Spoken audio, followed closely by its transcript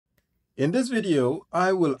In this video,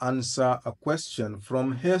 I will answer a question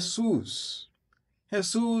from Jesus.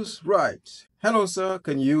 Jesus writes, "Hello sir,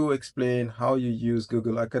 can you explain how you use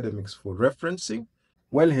Google Academics for referencing?"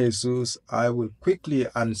 Well, Jesus, I will quickly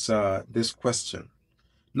answer this question.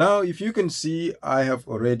 Now, if you can see, I have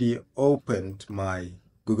already opened my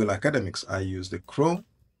Google Academics. I use the Chrome,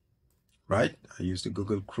 right? I use the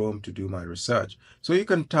Google Chrome to do my research. So you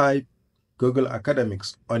can type Google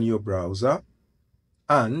Academics on your browser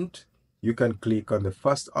and you can click on the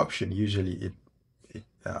first option. Usually it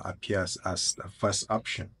appears as the first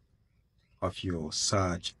option of your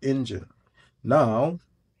search engine. Now,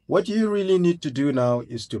 what you really need to do now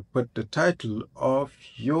is to put the title of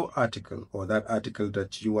your article or that article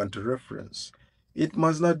that you want to reference. It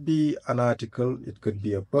must not be an article. It could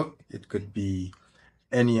be a book. It could be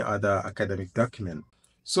any other academic document.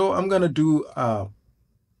 So I'm going to do a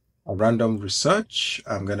random research.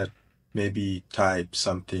 I'm going to maybe type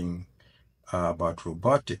something about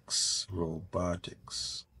robotics.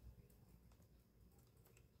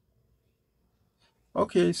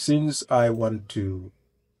 Okay, since I want to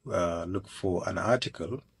look for an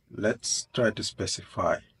article, let's try to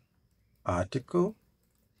specify article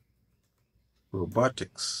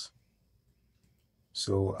robotics.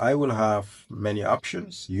 So I will have many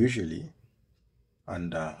options usually,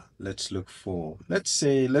 and let's go for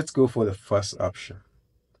the first option.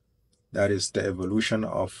 That is the evolution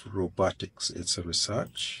of robotics. It's a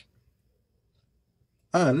research.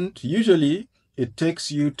 And usually it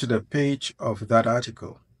takes you to the page of that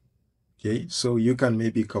article. Okay, so you can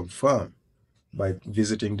maybe confirm by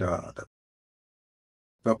visiting the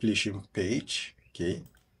publishing page. Okay,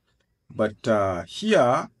 but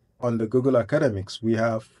here on the Google Academics, we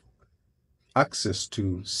have access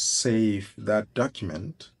to save that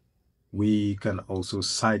document. We can also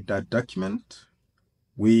cite that document.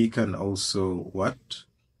 We can also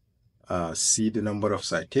see the number of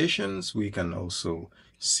citations. We can also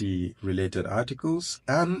see related articles,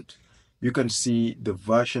 and you can see the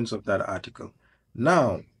versions of that article.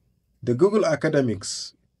 Now, the Google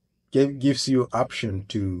Academics gives you option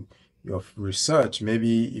to your research.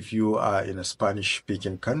 Maybe if you are in a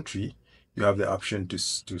Spanish-speaking country, you have the option to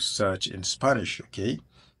search in Spanish, okay?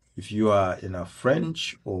 If you are in a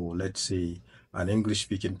French or let's say an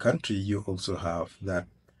English-speaking country, you also have that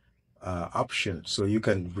option. So you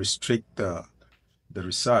can restrict the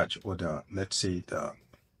research or let's say the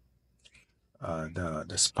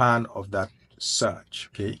span of that search,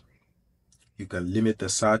 okay? You can limit the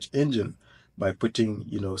search engine by putting,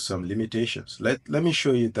 some limitations. Let me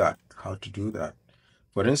show you how to do that.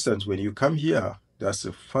 For instance, when you come here, that's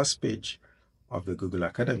the first page of the Google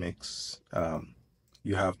Academics.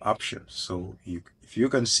 You have options. So if you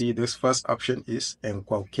can see, this first option is em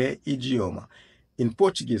qualquer idioma. In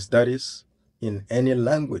Portuguese, that is in any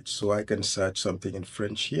language. So I can search something in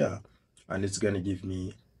French here, and it's going to give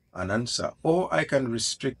me an answer. Or I can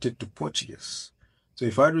restrict it to Portuguese. So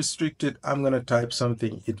if I restrict it, I'm going to type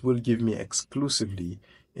something. It will give me exclusively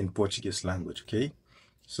in Portuguese language, okay?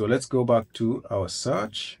 So let's go back to our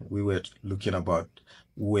search. We're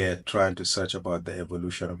trying to search about the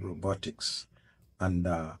evolution of robotics. And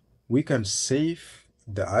we can save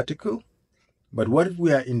the article. But what if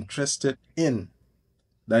we are interested in,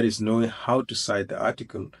 that is, knowing how to cite the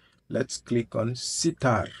article? Let's click on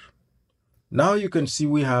citar. Now you can see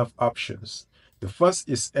we have options. The first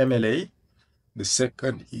is MLA. The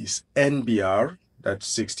second is NBR, that's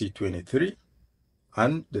 6023.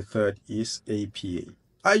 And the third is APA.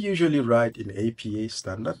 I usually write in APA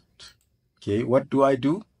standard. Okay, what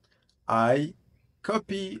do? I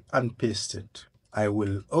copy and paste it. I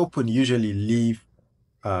will usually leave,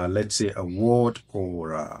 let's say, a Word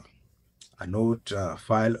or a Note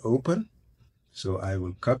file open. So I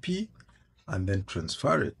will copy and then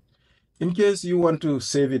transfer it. In case you want to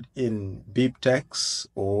save it in BibTeX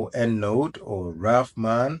or EndNote or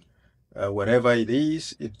Raphman, whatever it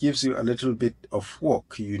is, it gives you a little bit of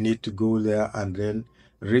work. You need to go there and then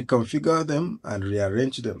reconfigure them and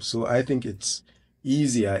rearrange them. So I think it's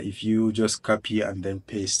easier if you just copy and then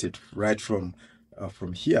paste it right from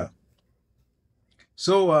here.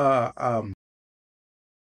 So a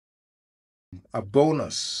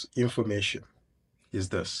bonus information is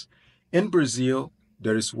this. In Brazil,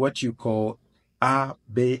 there is what you call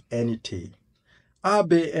ABNT.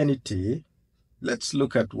 ABNT, let's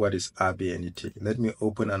look at what is ABNT. Let me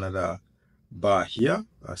open another bar here,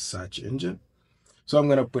 a search engine. So I'm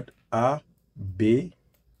going to put ABNT.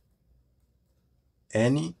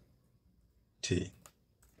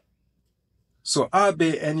 So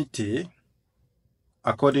ABNT,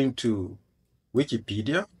 according to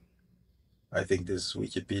Wikipedia, I think this is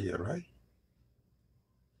Wikipedia, right?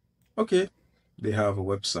 Okay, they have a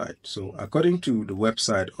website. So according to the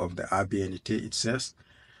website of the ABNT, it says,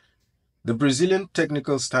 the Brazilian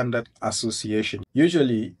Technical Standard Association,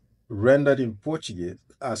 usually rendered in Portuguese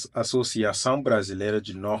as Associação Brasileira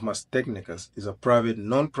de Normas Técnicas, is a private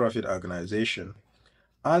non-profit organization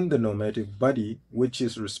and the normative body which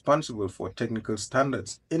is responsible for technical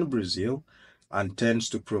standards in Brazil and tends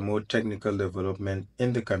to promote technical development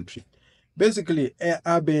in the country. Basically,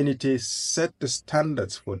 ABNT set the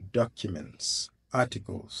standards for documents,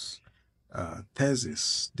 articles,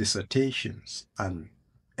 theses, dissertations, and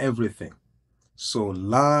everything. So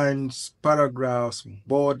lines, paragraphs,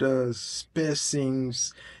 borders,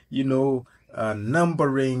 spacings,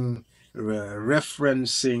 numbering,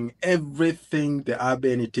 referencing, everything the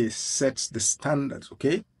ABNT sets the standards,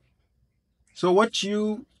 okay? So what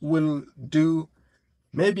you will do,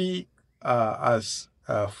 maybe as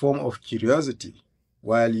a form of curiosity,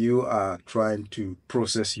 while you are trying to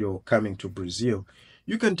process your coming to Brazil,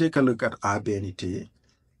 you can take a look at ABNT.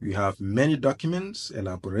 We have many documents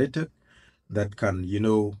elaborated that can,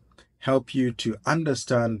 help you to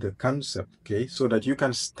understand the concept, okay, so that you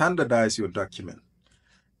can standardize your document.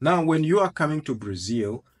 Now, when you are coming to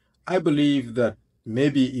Brazil, I believe that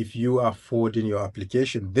maybe if you are forwarding your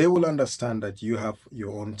application, they will understand that you have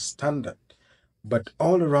your own standard. But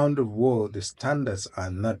all around the world, the standards are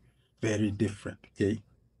not very different, okay?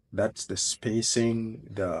 That's the spacing,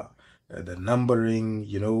 the numbering,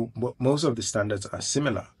 most of the standards are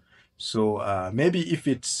similar. So maybe if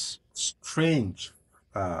it's strange,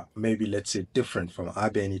 maybe let's say different from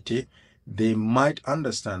ABNT, they might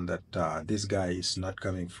understand that this guy is not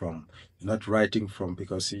writing from,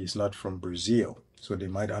 because he is not from Brazil. So they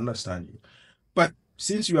might understand you. But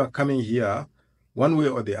since you are coming here, one way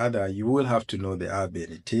or the other, you will have to know the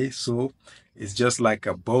ABNT. So it's just like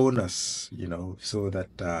a bonus, so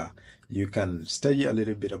that you can study a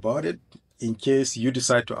little bit about it in case you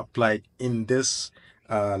decide to apply it in this,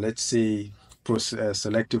 let's say,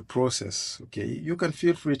 selective process. Okay, you can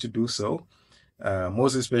feel free to do so,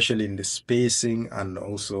 most especially in the spacing and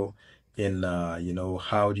also in,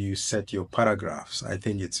 how do you set your paragraphs. I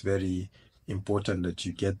think it's very important that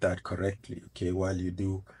you get that correctly, okay, while you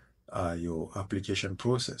do your application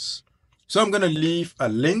process. So I'm going to leave a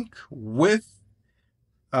link with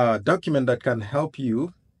a document that can help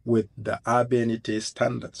you with the ABNT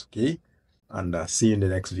standards, okay? And see you in the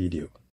next video.